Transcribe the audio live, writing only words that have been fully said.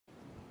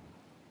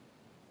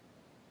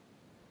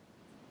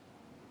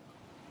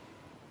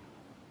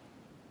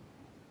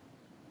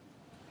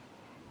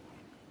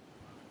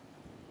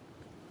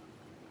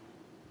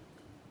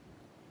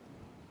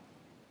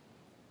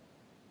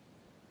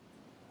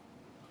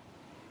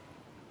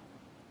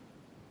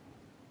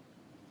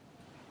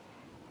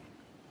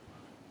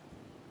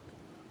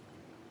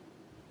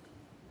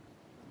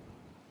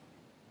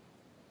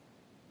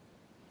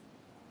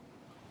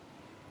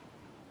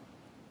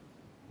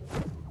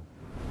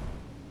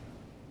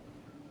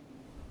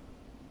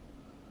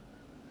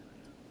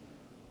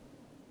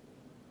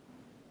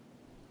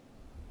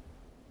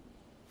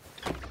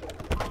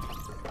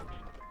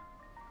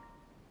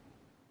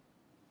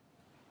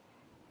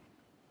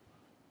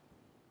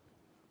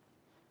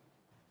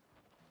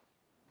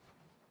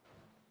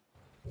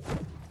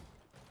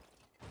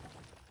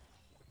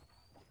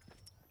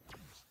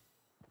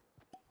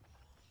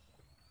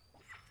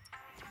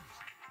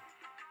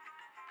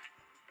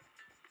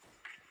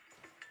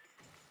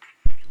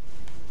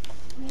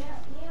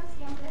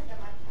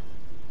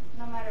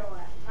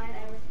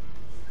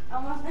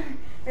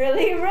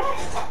Really, bro?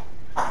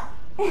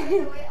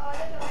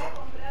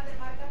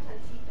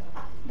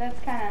 That's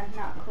kind of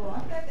not cool.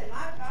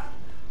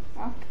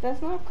 Oh,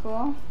 that's not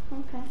cool.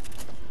 Okay.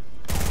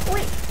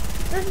 Wait,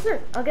 sister,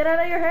 I'll get out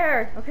of your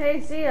hair.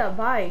 Okay, see ya.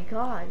 Bye.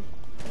 God.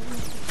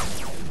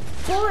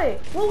 Boy,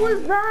 what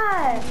was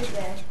that?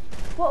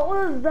 What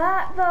was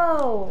that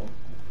though?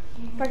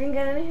 If I can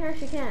get in here,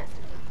 she can't.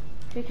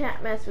 She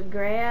can't mess with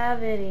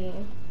gravity.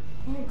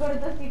 Go to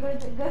Dusty.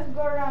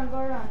 Go around. Go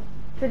around.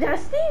 To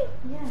Dusty?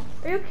 Yeah.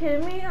 Are you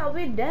kidding me? I'll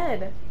be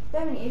dead.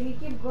 Stephanie, if you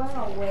keep going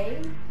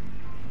away,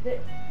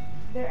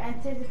 they're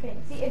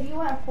anticipating. See, if you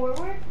went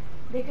forward,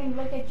 they can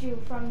look at you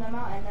from the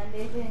mountain, and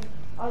they think,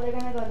 oh, they're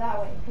gonna go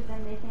that way, because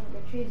then they think the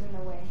tree's in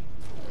the way.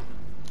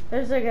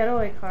 There's a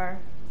getaway car.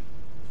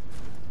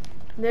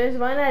 There's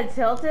one that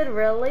tilted,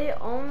 really?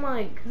 Oh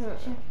my god.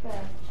 Check the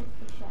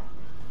shack.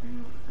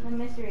 The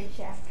mystery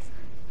shack.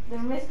 The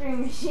mystery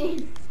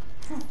machine.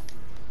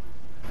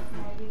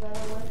 Now you got a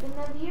weapon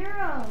of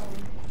your own.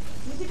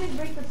 You could just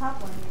break the top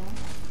one, you know?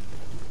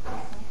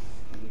 Okay.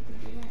 You could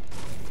do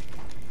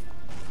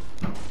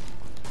that.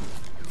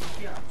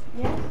 Yeah.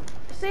 Yes?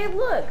 See,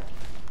 look.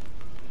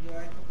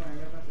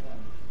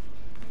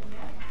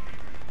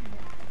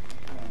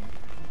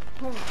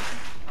 Hold on.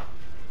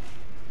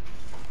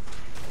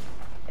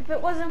 If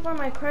it wasn't for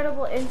my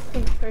credible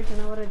instinct person,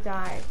 I would have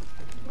died.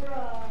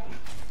 Bruh.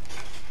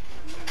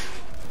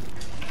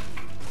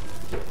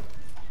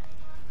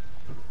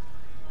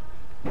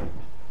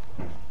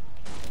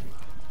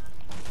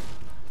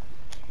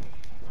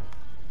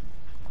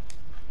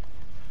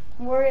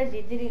 Where is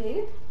he? Did he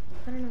leave?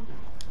 I don't know.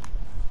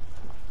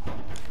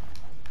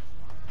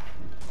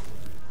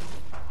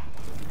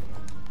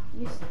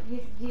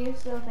 Do you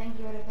still think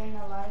you would have been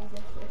alive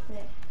if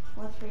it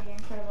was for your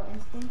incredible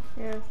instinct?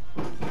 Yeah.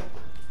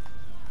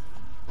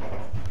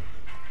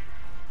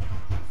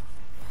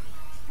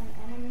 An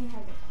enemy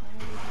has a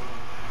quality.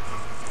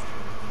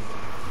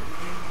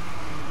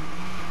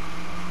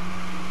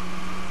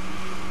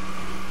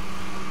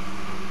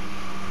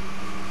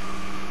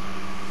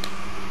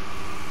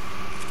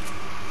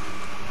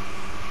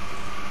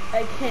 I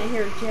can't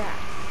hear Jack.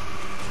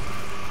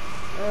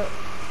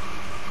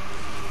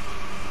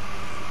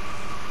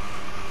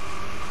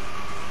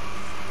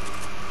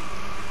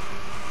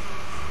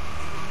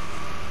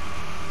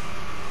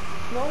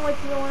 Don't wait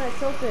till the one that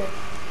tilted.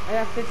 I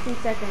got 15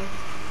 seconds.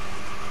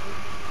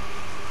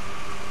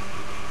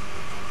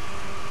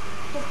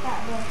 Check that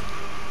book.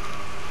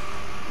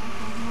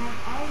 Okay,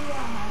 oh, you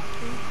don't have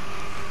to.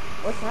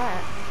 What's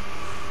that?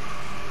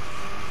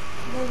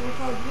 Those are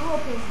called dual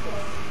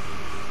pistols.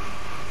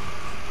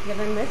 Did I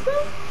miss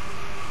them?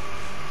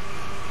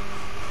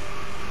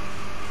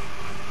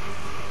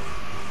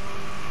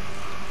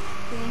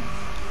 See?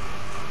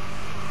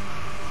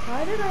 Why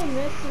did I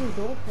miss some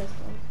dual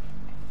pistols?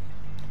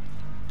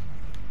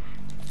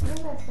 What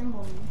does that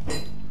symbol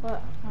mean?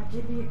 What? Not to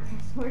be a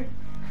curse word.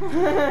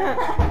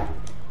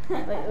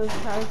 Like this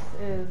house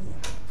is.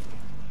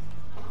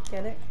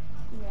 Get it?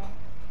 Yeah.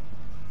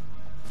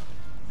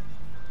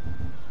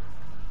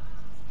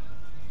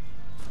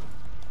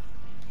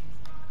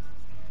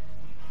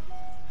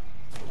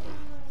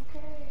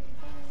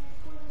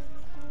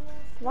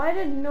 Why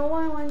did no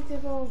one want to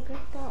go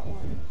get that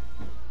one?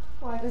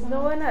 Why? There's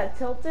no one that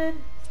tilted?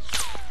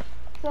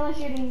 Someone's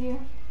shooting you.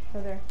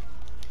 Oh, there.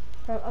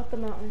 Up the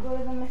mountain. Go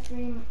to the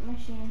mystery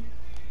machine.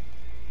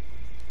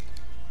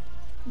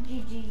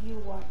 GG, you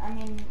won. I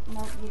mean,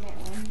 nope, you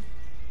didn't win.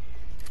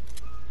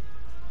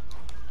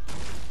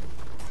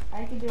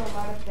 I could do a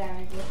lot of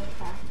damage with this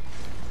pack.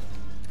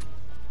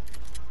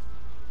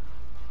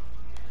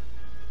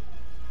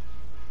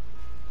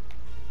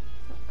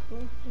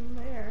 Cool from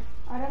there.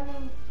 I don't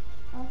think,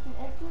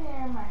 actually,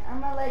 never mind. I'm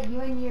gonna let you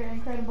and your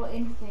incredible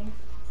instincts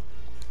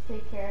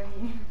take care of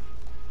you.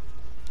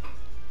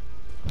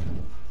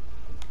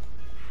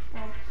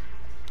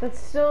 That's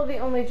still the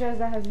only chest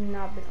that has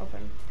not been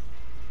opened.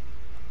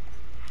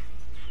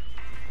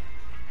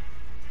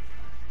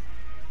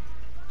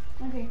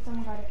 Okay,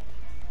 someone got it.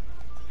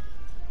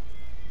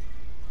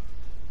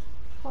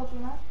 Hold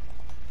them up.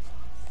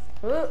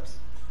 Oops.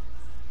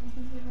 I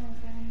think you're gonna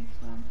get in this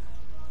one.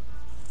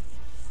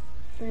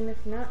 And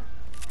if not,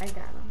 I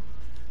got him.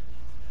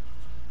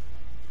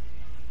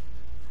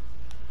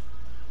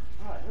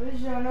 What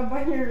was showing up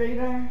on your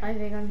radar? I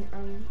think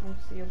I'm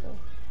seeable.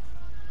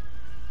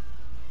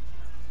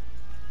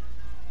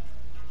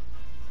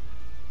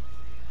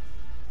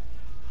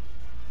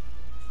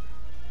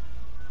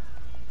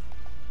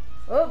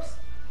 Oops.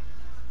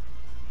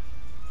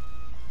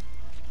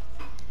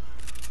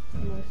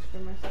 I'm gonna screw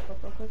myself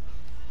up real quick.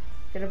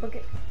 Get a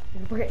bucket.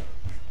 Get a bucket.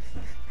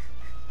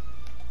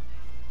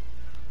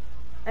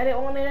 I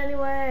didn't want it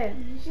anyway.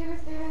 You should have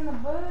stayed in the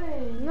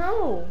bush.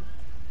 No.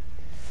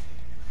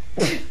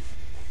 Do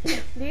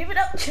you even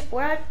know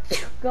where I'm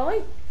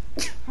going?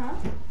 Huh?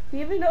 Do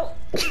you even know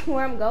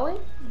where I'm going?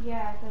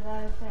 Yeah, because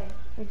I was saying.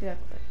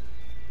 Exactly.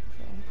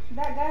 Okay.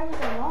 That guy was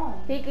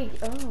alone. He could.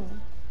 Oh.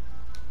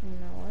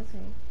 No, was he?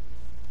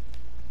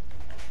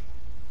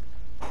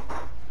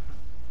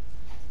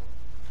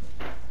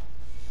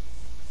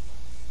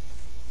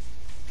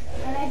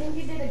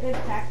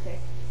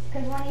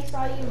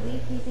 saw you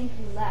leave, he thinks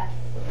you left.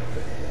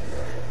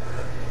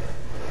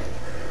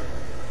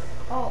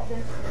 Oh,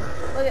 there's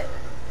two. Look at.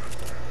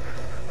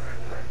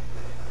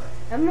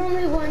 I'm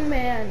only one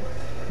man.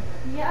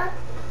 Yeah,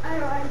 I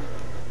run.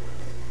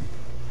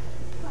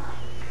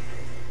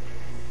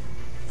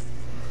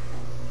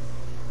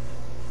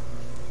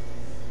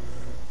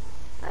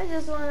 I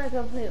just want a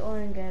complete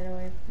one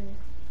getaway, please.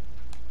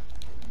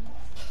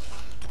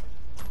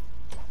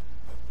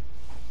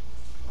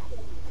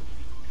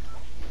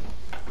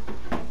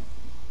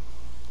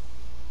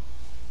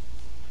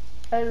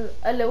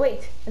 I'll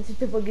wait until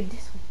people get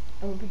this one.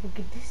 I want people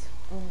get this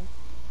one.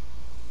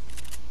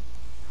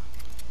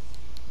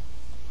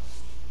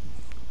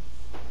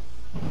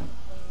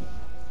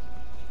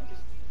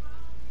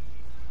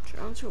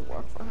 Drones who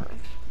work for her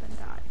then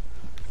die.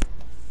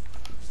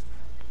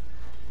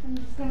 I'm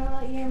just gonna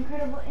let your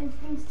incredible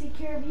instincts take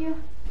care of you.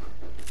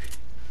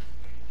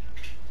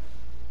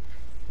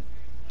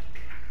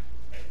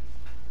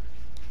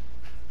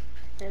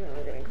 And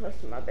I'm getting close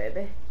to my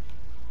baby.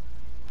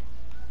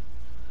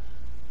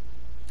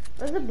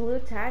 Was the blue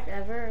tack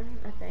ever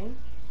a thing?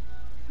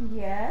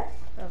 Yes.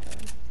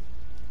 Okay.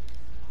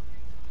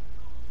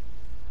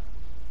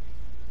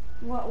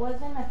 What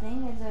wasn't a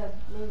thing is a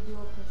blue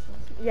dual pistol.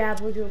 Yeah,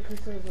 blue dual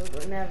pistols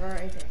was never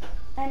a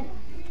thing.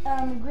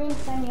 And green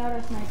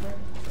semi-auto sniper.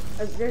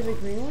 There's a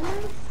green one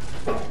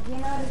now? Do you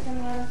know what a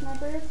semi-auto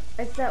sniper is?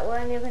 It's that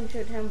one you can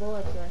shoot 10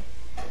 bullets with.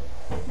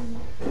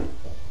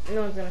 Mm-hmm.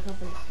 No one's gonna come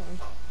from this one.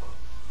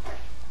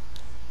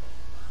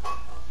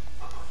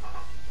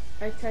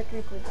 I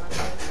technically got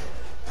this.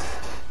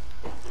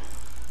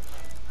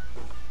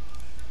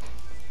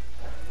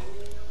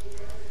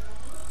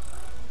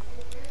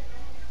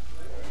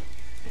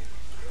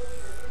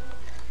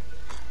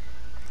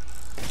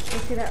 You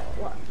see that?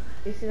 What?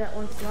 You see that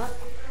one slot?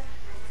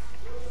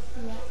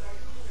 Yeah.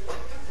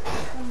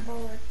 Some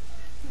bullets.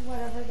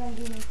 Whatever gonna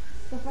be me.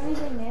 The funny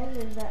thing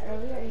is that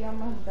earlier you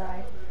almost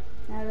died.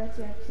 Now that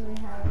you actually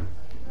have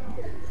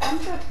it. I'm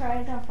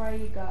surprised how far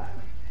you got.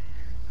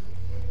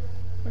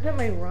 Look at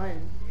my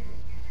run.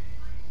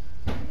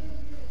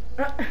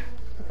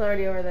 It's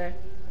already over there.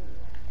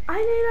 I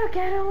need a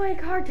getaway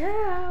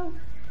cartel.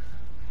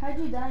 How'd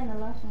you die in the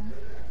last one?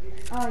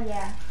 Oh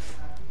yeah.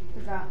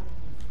 Forgot.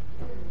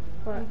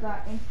 What? You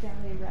got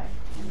instantly wrecked.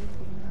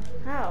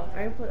 How?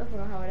 I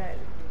forgot how I died.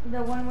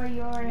 The one where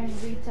you were in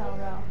retail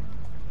row.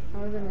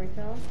 I was in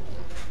retail?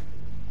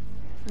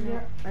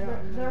 No, I don't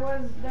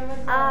remember. There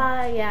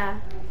was yeah.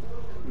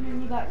 And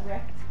then you got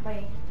wrecked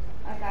by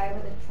a guy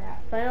with a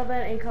trap. Final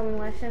event incoming,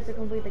 last chance to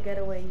complete the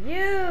getaway.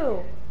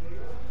 You!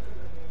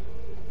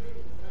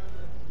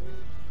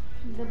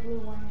 The blue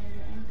one is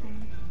the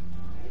incoming.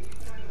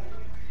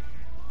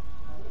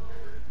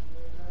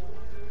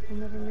 I'll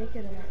never make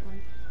it to that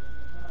one.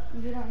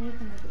 You don't need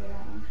to make it to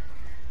that one.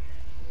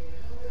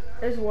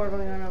 There's war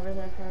going on over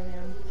there for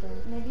everyone, so.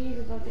 Maybe you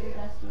could go through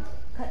Dusty's.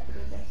 Cut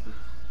through Dusty's.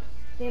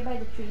 Stay by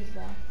the trees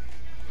though.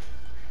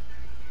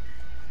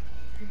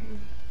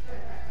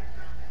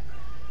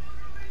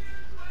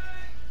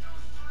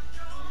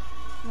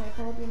 Wait,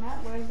 pull up your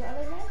map. Where's the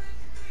other guy?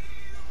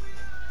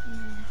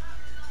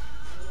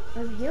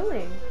 I'm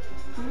healing.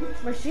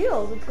 Hmm? My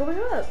shield, it's going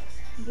up.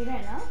 You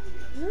didn't know?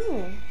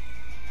 No.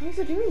 How is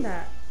it doing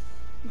that?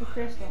 The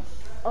crystal.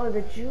 Oh,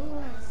 the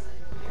jewel.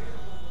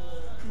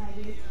 My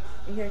dude.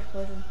 You hear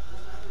explosion.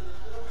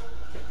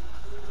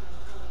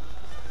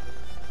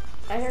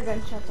 I hear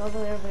gunshots all the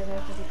way over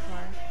there to the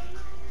car.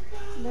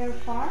 They're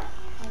far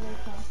or they're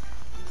close?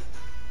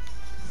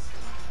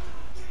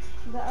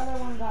 The other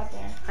one got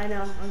there. I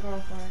know, I'm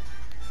going for it.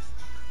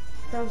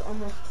 That was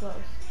almost close.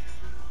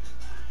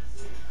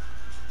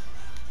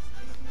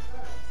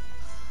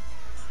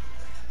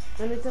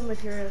 I need some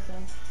materials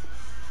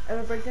though. If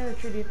I break down a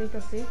tree, do you think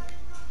they'll see?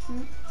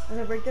 Hmm? If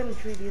I break down a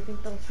tree, do you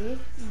think they'll see? No,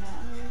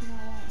 there's no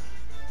way.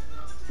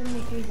 Too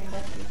many trees in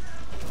Dusty.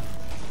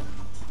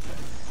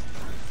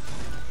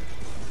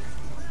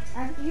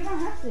 You don't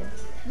have to.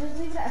 Just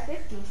leave it at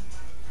 50.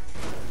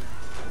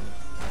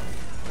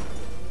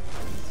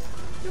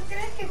 ¿Tú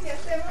crees que si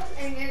hacemos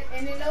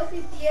en el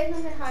outfit 10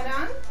 nos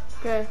dejarán?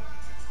 Okay.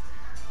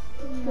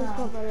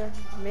 No.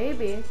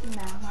 Maybe.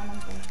 No, I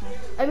don't think so.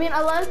 I mean,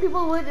 a lot of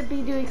people would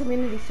be doing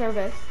community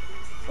service.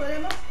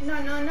 Podemos, no,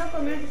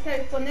 community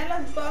service, poner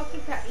las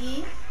boxes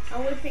ahí,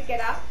 and we'll pick it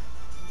up.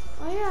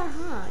 Oh yeah,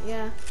 huh?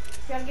 Yeah.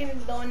 Si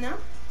alguien dona,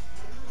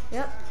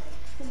 Yep.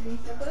 Could be.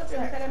 le puedo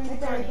preguntar a mi It's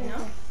Tony, everything. ¿no?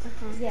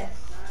 Uh-huh. Yes.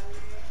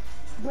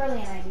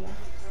 Brilliant idea.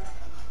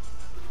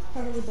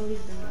 Totally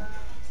believed in you.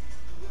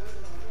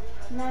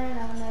 No,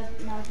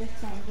 just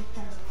saying,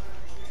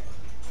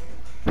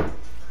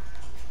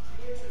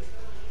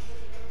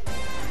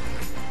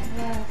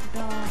 Let's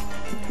go.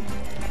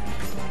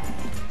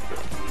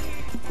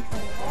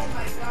 Oh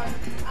my god.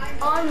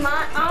 On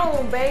my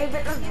own, baby.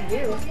 That's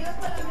you.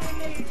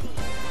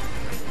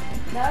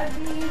 That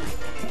would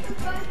be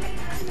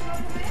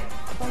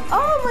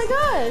Oh my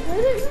gosh, I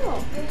didn't know.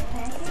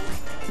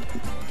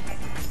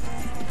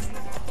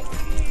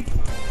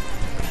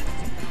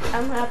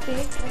 I'm happy.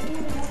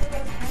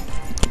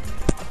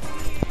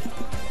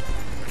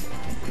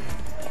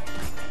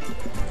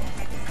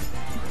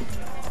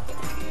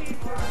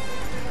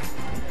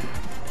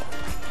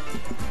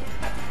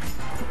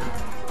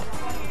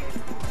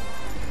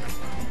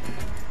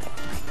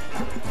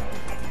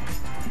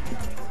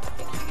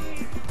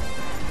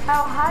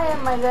 high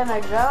am I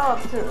gonna go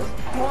up to this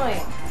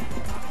point?